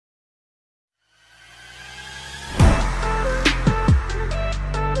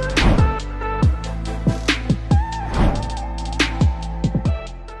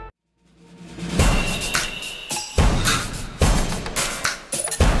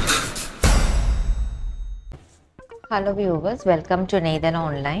Hello viewers, welcome to NEIDHAL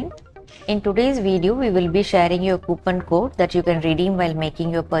Online. In today's video, we will be sharing your coupon code that you can redeem while making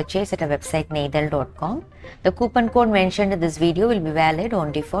your purchase at our website neidhal.com. The coupon code mentioned in this video will be valid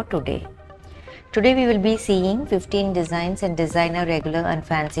only for today. Today we will be seeing 15 designs and designer regular and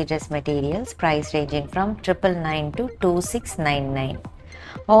fancy dress materials, price ranging from 999 to 2699.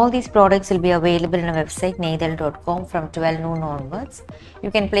 All these products will be available on our website neidhal.com from 12 noon onwards. You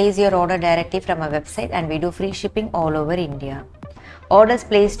can place your order directly from our website and we do free shipping all over India. Orders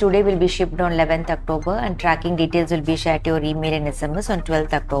placed today will be shipped on 11th October and tracking details will be shared to your email and SMS on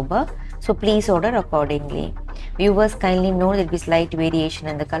 12th October. So please order accordingly. Viewers, kindly note there will be slight variation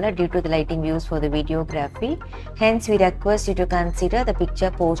in the color due to the lighting used for the videography. Hence, we request you to consider the picture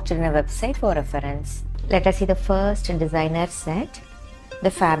posted on our website for reference. Let us see the first designer set. The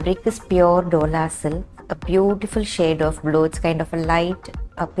fabric is pure Dola silk, a beautiful shade of blue. It's kind of a light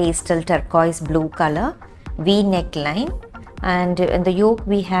pastel turquoise blue color, V neckline, and in the yoke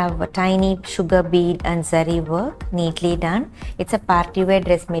we have a tiny sugar bead and zari work neatly done. It's a party wear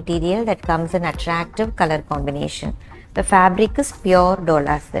dress material that comes in attractive color combination. The fabric is pure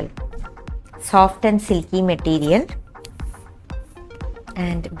Dola silk, soft and silky material,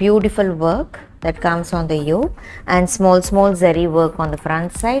 and beautiful work that comes on the yoke, and small zari work on the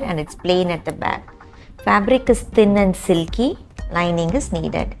front side, and it's plain at the back. Fabric is thin and silky, lining is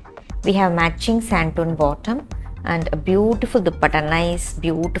needed. We have matching sandtone bottom and a beautiful dupatta, nice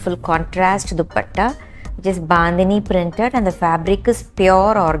beautiful contrast dupatta, which is bandhani printed, and the fabric is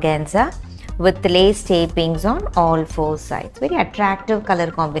pure organza with lace tapings on all four sides. Very attractive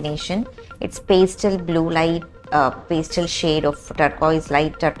color combination. It's pastel blue, light pastel shade of turquoise,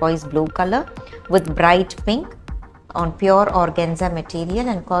 light turquoise blue color with bright pink on pure organza material,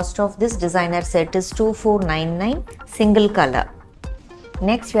 and cost of this designer set is 2499 single color.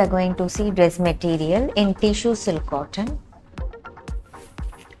 Next we are going to see dress material in tissue silk cotton.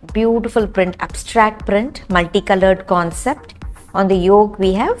 Beautiful print, abstract print, multicolored concept. On the yoke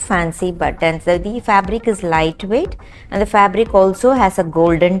we have fancy buttons. The fabric is lightweight and the fabric also has a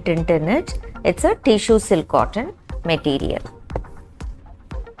golden tint in it. It's a tissue silk cotton material.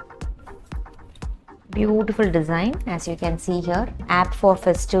 Beautiful design, as you can see here, apt for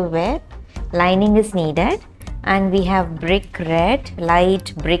festive wear. Lining is needed, and we have brick red,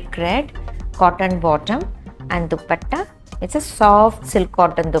 light brick red cotton bottom and dupatta. It's a soft silk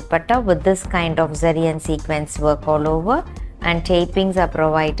cotton dupatta with this kind of zari and sequence work all over, and tapings are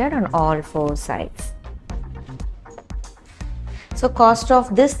provided on all four sides. So cost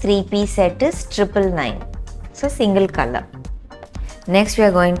of this 3-piece set is 999. So single color. Next we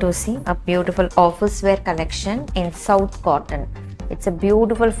are going to see a beautiful office wear collection in South cotton. It's a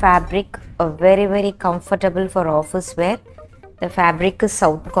beautiful fabric, very comfortable for office wear. The fabric is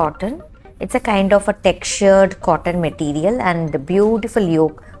South cotton. It's a kind of a textured cotton material and the beautiful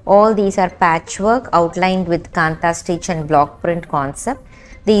yoke. All these are patchwork outlined with kanta stitch and block print concept.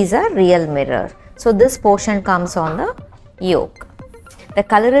 These are real mirror. So this portion comes on the yoke. The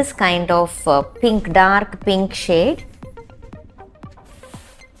color is kind of pink, dark pink shade.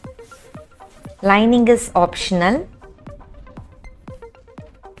 Lining is optional.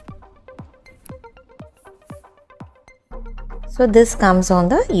 So this comes on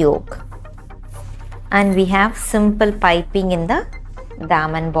the yoke. And we have simple piping in the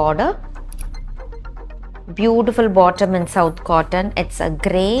daman border. Beautiful bottom in South cotton. It's a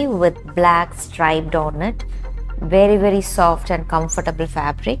grey with black striped on it. Very soft and comfortable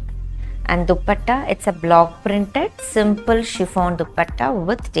fabric. And dupatta, it's a block printed simple chiffon dupatta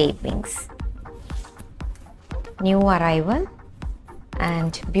with tapings. New arrival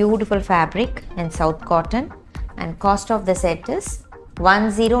and beautiful fabric in South cotton, and cost of the set is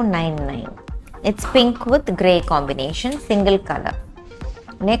 1099. It's pink with grey combination, single color.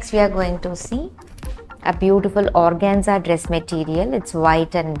 Next we are going to see a beautiful organza dress material. It's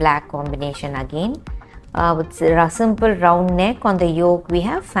white and black combination again. With a simple round neck. On the yoke we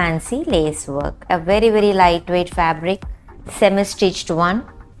have fancy lace work. A very lightweight fabric, semi-stitched one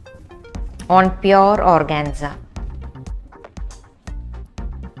on pure organza.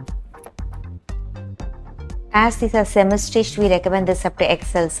 As these are semi-stitched, we recommend this up to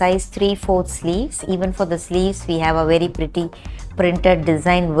XL size, 3/4 sleeves. Even for the sleeves we have a very pretty printed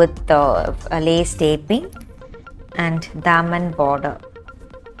design with a lace taping and daman border.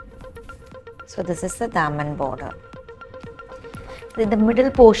 So this is the daman border. The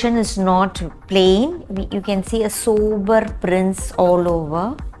middle portion is not plain. You can see a sober prints all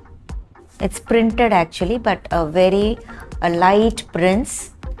over. It's printed actually, but a light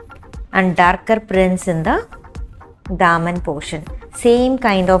prints and darker prints in the daman portion. Same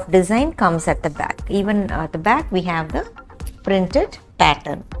kind of design comes at the back. Even at the back we have the printed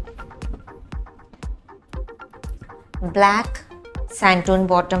pattern. Black santoon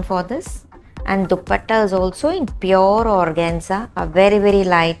bottom for this, and dupatta is also in pure organza, a very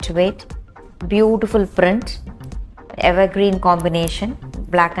lightweight, beautiful print, evergreen combination,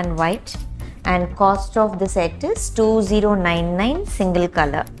 black and white, and cost of the set is 2099 single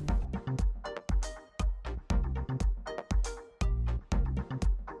color.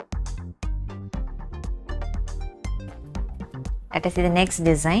 Let us see the next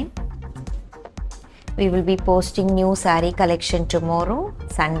design. We will be posting new saree collection tomorrow,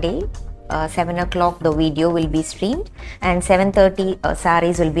 Sunday. 7 o'clock the video will be streamed, and 7:30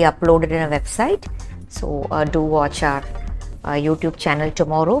 sarees will be uploaded in a website. So do watch our YouTube channel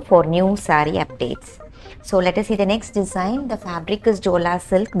tomorrow for new saree updates. So let us see the next design. The fabric is Jola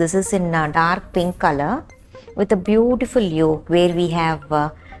silk. This is in dark pink color with a beautiful yoke where we have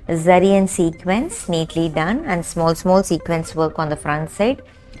zari and sequence neatly done, and small sequence work on the front side.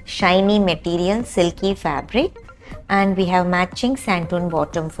 Shiny material, silky fabric, and we have matching santoon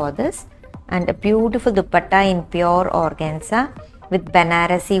bottom for this, and a beautiful dupatta in pure organza with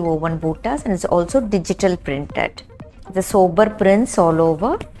Banarasi woven buttas, and it's also digital printed. The sober prints all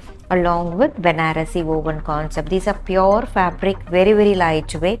over along with Banarasi woven concept. These are pure fabric, very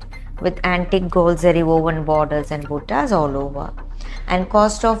lightweight with antique gold zari woven borders and buttas all over. And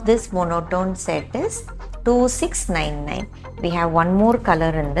cost of this monotone set is 2699. We have one more color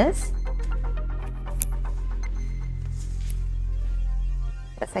in this.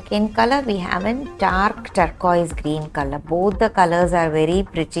 The second color we have in dark turquoise green color. Both the colors are very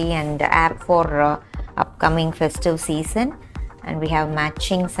pretty and apt for upcoming festive season. And we have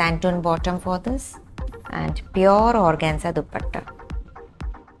matching santoon bottom for this and pure organza dupatta.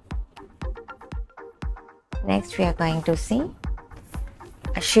 Next we are going to see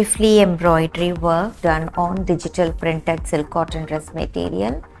a Shifli embroidery work done on digital printed silk cotton dress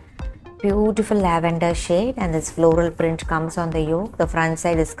material. Beautiful lavender shade, and this floral print comes on the yoke. The front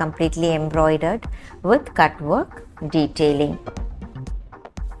side is completely embroidered with cut work detailing.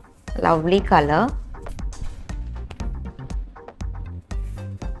 Lovely color.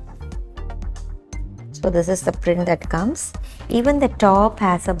 So this is the print that comes. Even the top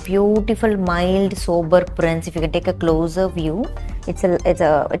has a beautiful mild sober prints. If you can take a closer view, it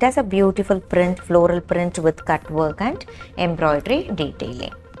has a beautiful print, floral print with cut work and embroidery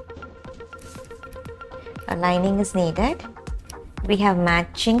detailing. A lining is needed. We have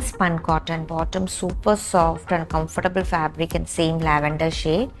matching spun cotton bottom, super soft and comfortable fabric in same lavender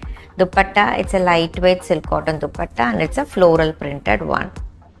shade. Dupatta, it's a lightweight silk cotton dupatta, and it's a floral printed one.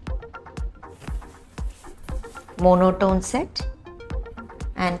 Monotone set,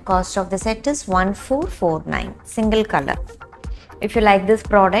 and cost of the set is 1449 single color. If you like this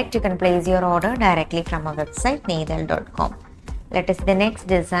product, you can place your order directly from our website neidhal.com. Let us see the next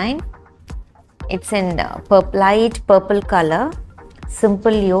design. It's in light purple color,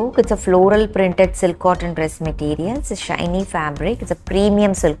 simple yoke. It's a floral printed silk cotton dress material. It's a shiny fabric. It's a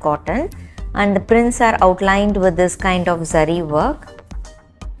premium silk cotton, and the prints are outlined with this kind of zari work.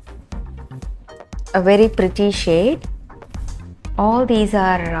 A very pretty shade. All these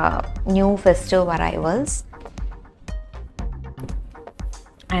are new festive arrivals,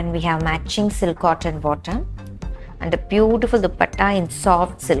 and we have matching silk cotton bottom and a beautiful dupatta in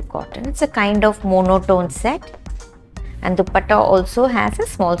soft silk cotton. It's a kind of monotone set, and dupatta also has a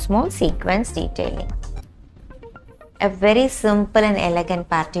small sequence detailing. A very simple and elegant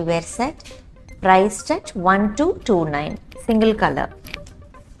party wear set, priced at 1229 single color.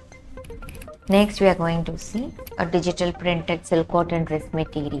 Next we are going to see a digital printed silk cotton dress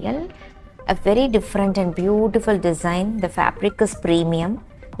material. A very different and beautiful design. The fabric is premium,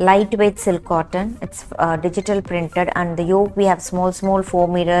 lightweight silk cotton. It's digital printed, and the yoke we have small 4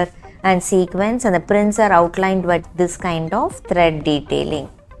 meter and sequence, and the prints are outlined with this kind of thread detailing.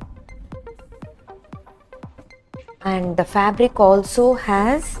 And the fabric also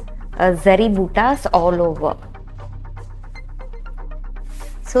has zari buttas all over.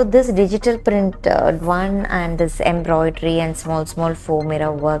 So this digital print one and this embroidery and small 4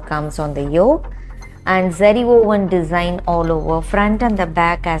 mirror work comes on the yoke, and zari woven design all over. Front and the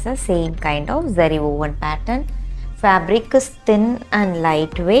back has the same kind of zari woven pattern. Fabric is thin and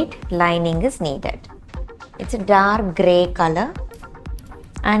lightweight. Lining is needed. It's a dark grey color,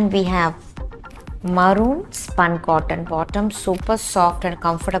 and we have maroon spun cotton bottom, super soft and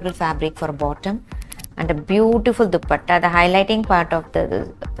comfortable fabric for bottom, and a beautiful dupatta. The highlighting part of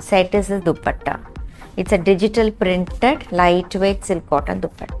the set is the dupatta. It's a digital printed lightweight silk cotton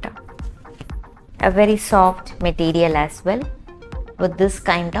dupatta. A very soft material as well, with this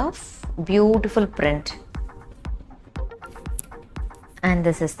kind of beautiful print. And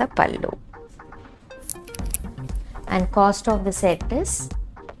this is the pallu. And cost of the set is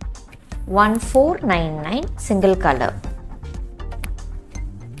 1499, single color.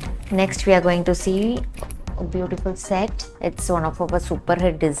 Next we are going to see a beautiful set. It's one of our super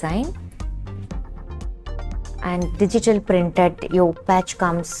hit design, and digital printed yoke patch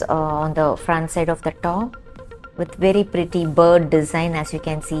comes on the front side of the top with very pretty bird design, as you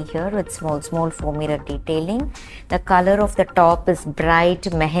can see here, with small 4 mirror detailing. The color of the top is bright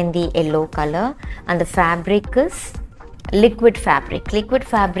mehendi yellow color, and the fabric is liquid fabric. Liquid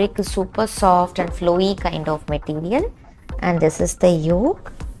fabric is super soft and flowy kind of material. And this is the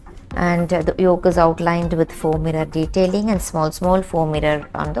yoke, and the yoke is outlined with 4 mirror detailing and small 4 mirror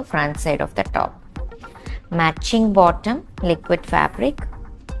on the front side of the top. Matching bottom, liquid fabric,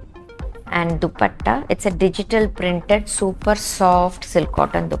 and dupatta. It's a digital printed super soft silk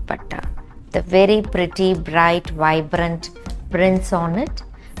cotton dupatta. The very pretty bright vibrant prints on it,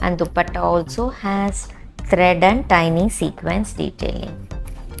 and dupatta also has thread and tiny sequence detailing.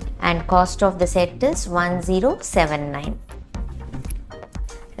 And cost of the set is 1079.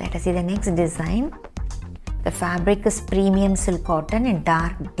 Let us see the next design. The fabric is premium silk cotton in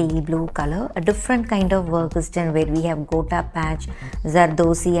dark teal blue color. A different kind of work is done, where we have gota patch,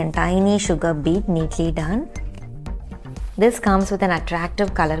 zardosi and tiny sugar bead neatly done. This comes with an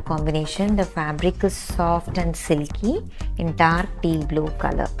attractive color combination. The fabric is soft and silky in dark teal blue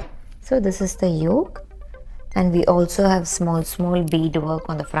color. So this is the yoke, and we also have small bead work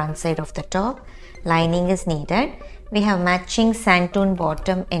on the front side of the top. Lining is needed. We have matching santoon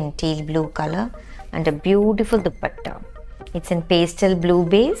bottom in teal blue color and a beautiful dupatta. It's in pastel blue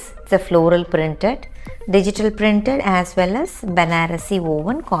base. It's a floral printed, digital printed, as well as Banarasi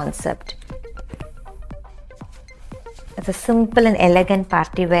woven concept. It's a simple and elegant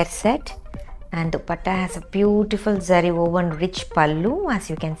party wear set, and dupatta has a beautiful zari woven rich pallu, as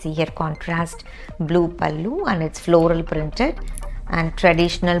you can see here, contrast blue pallu, and it's floral printed and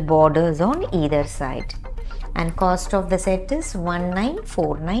traditional borders on either side. And cost of the set is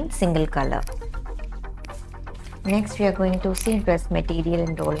 1949, single color. Next we are going to see dress material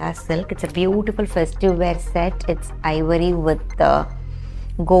in Dola silk. It's a beautiful festive wear set. It's ivory with the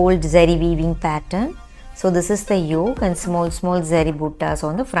gold zari weaving pattern. So this is the yoke, and small zari buttas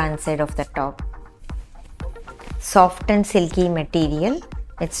on the front side of the top. Soft and silky material.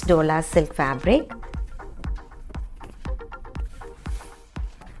 It's Dola silk fabric.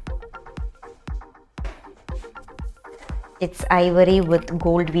 It's ivory with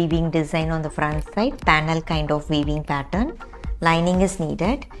gold weaving design on the front side, panel kind of weaving pattern. Lining is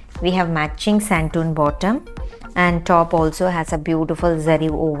needed. We have matching santoon bottom, and top also has a beautiful zari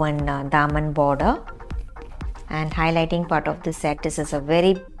woven daman border. And highlighting part of the set is a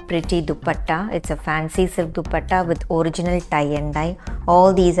very pretty dupatta. It's a fancy silk dupatta with original tie and dye.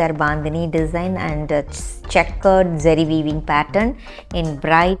 All these are bandhani design and checkered zari weaving pattern in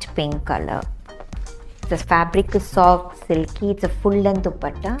bright pink color. The fabric is soft, silky. It's a full length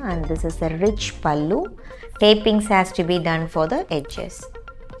dupatta, and this is a rich pallu. Tapings has to be done for the edges.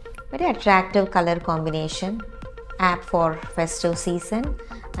 Very attractive color combination, apt for festive season,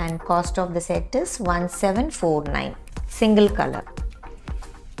 and cost of the set is 1749, single color.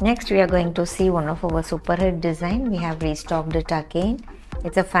 Next we are going to see one of our super hit design. We have restocked it again.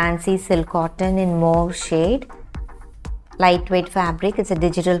 It's a fancy silk cotton in mauve shade. Lightweight fabric. It's a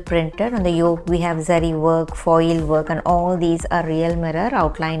digital printed. On the yoke we have zari work, foil work, and all these are real mirror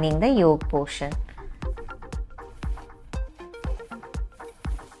outlining the yoke portion.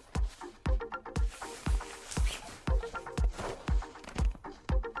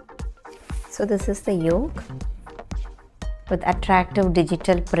 So this is the yoke with attractive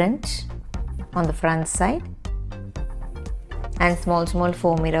digital print on the front side, and small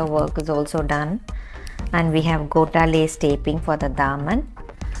 4 mirror work is also done. And we have gota lace taping for the daman.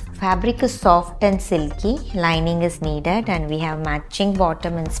 Fabric is soft and silky. Lining is needed, and we have matching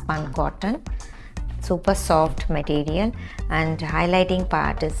bottom in spun cotton. Super soft material, and highlighting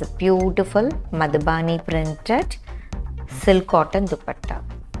part is a beautiful Madhubani printed silk cotton dupatta.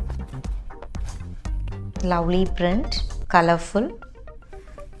 Lovely print, colorful,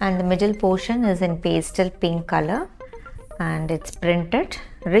 and the middle portion is in pastel pink color, and it's printed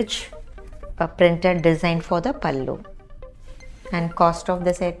rich printed design for the pallu. And cost of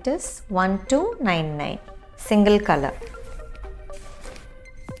the set is 1299, single color.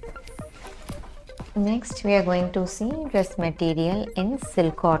 Next we are going to see dress material in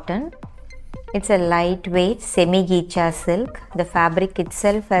silk cotton. It's a lightweight semi-gecha silk. The fabric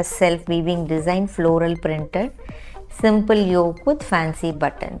itself has self-weaving design, floral printed, simple yoke with fancy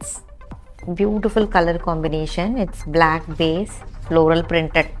buttons. Beautiful color combination. It's black base, floral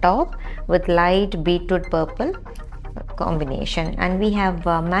printed top with light beetroot purple combination, and we have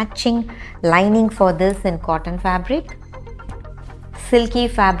matching lining for this in cotton fabric. Silky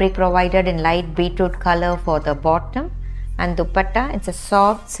fabric provided in light beetroot color for the bottom, and dupatta, it's a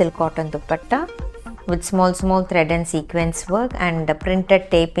soft silk cotton dupatta with small thread and sequence work, and the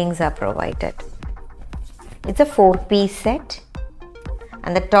printed tapings are provided. It's a 4-piece set,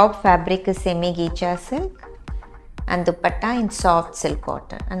 and the top fabric is semi-gecha silk and dupatta in soft silk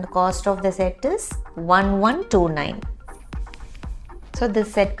cotton, and the cost of the set is 1129. So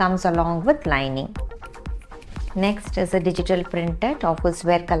this set comes along with lining. Next is a digital printed office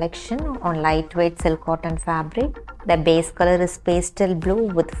wear collection on lightweight silk cotton fabric. The base color is pastel blue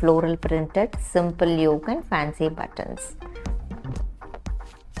with floral printed, simple yoke and fancy buttons.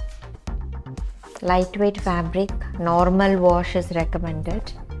 Lightweight fabric, normal wash is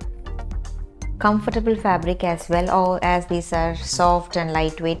recommended. Comfortable fabric as well, or as these are soft and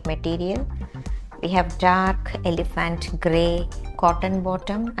lightweight material. We have dark elephant grey cotton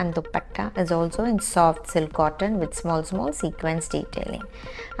bottom, and dupatta is also in soft silk cotton with small sequence detailing.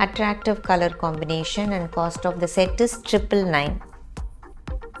 Attractive color combination, and cost of the set is 999.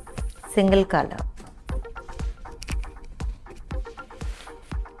 Single color.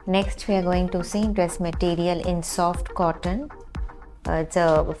 Next we are going to see dress material in soft cotton. It's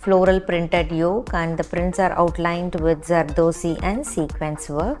a floral printed yoke, and the prints are outlined with zardosi and sequence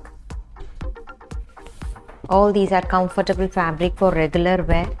work. All these are comfortable fabric for regular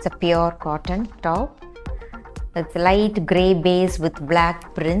wear. It's a pure cotton top. It's light grey base with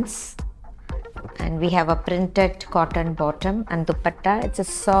black prints, and we have a printed cotton bottom, and dupatta, it's a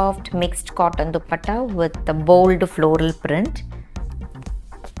soft mixed cotton dupatta with the bold floral print.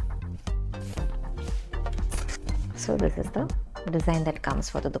 So this is the design that comes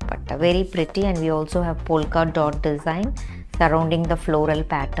for the dupatta. Very pretty, and we also have polka dot design surrounding the floral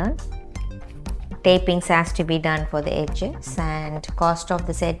pattern. Tapings has to be done for the edges, and cost of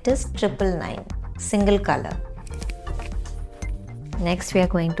the set is 999. Single color. Next we are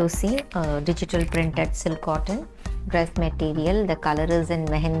going to see digital printed silk cotton dress material. The color is in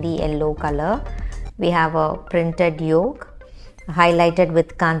mehendi yellow color. We have a printed yoke highlighted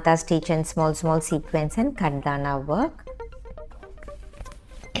with kanta stitch and small sequence and kandana work.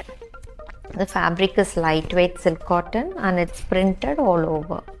 The fabric is lightweight silk cotton, and it's printed all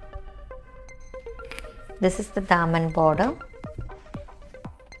over. This is the daman border.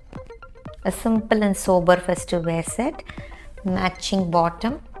 A simple and sober festive wear set. Matching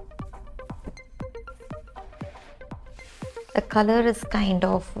bottom. The color is kind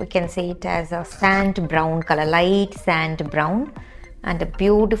of, we can say it as a sand brown color, light sand brown, and a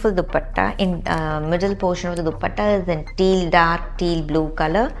beautiful dupatta. In middle portion of the dupatta is in dark teal blue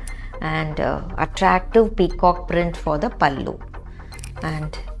color, and attractive peacock print for the pallu,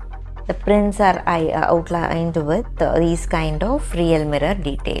 and the prints are outlined with these kind of real mirror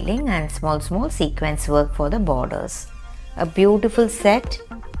detailing and small sequence work for the borders. A beautiful set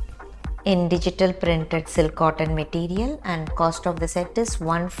in digital printed silk cotton material, and cost of the set is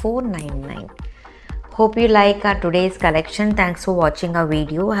 1499. Hope you like our today's collection. Thanks for watching our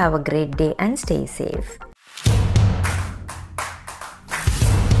video. Have a great day and stay safe.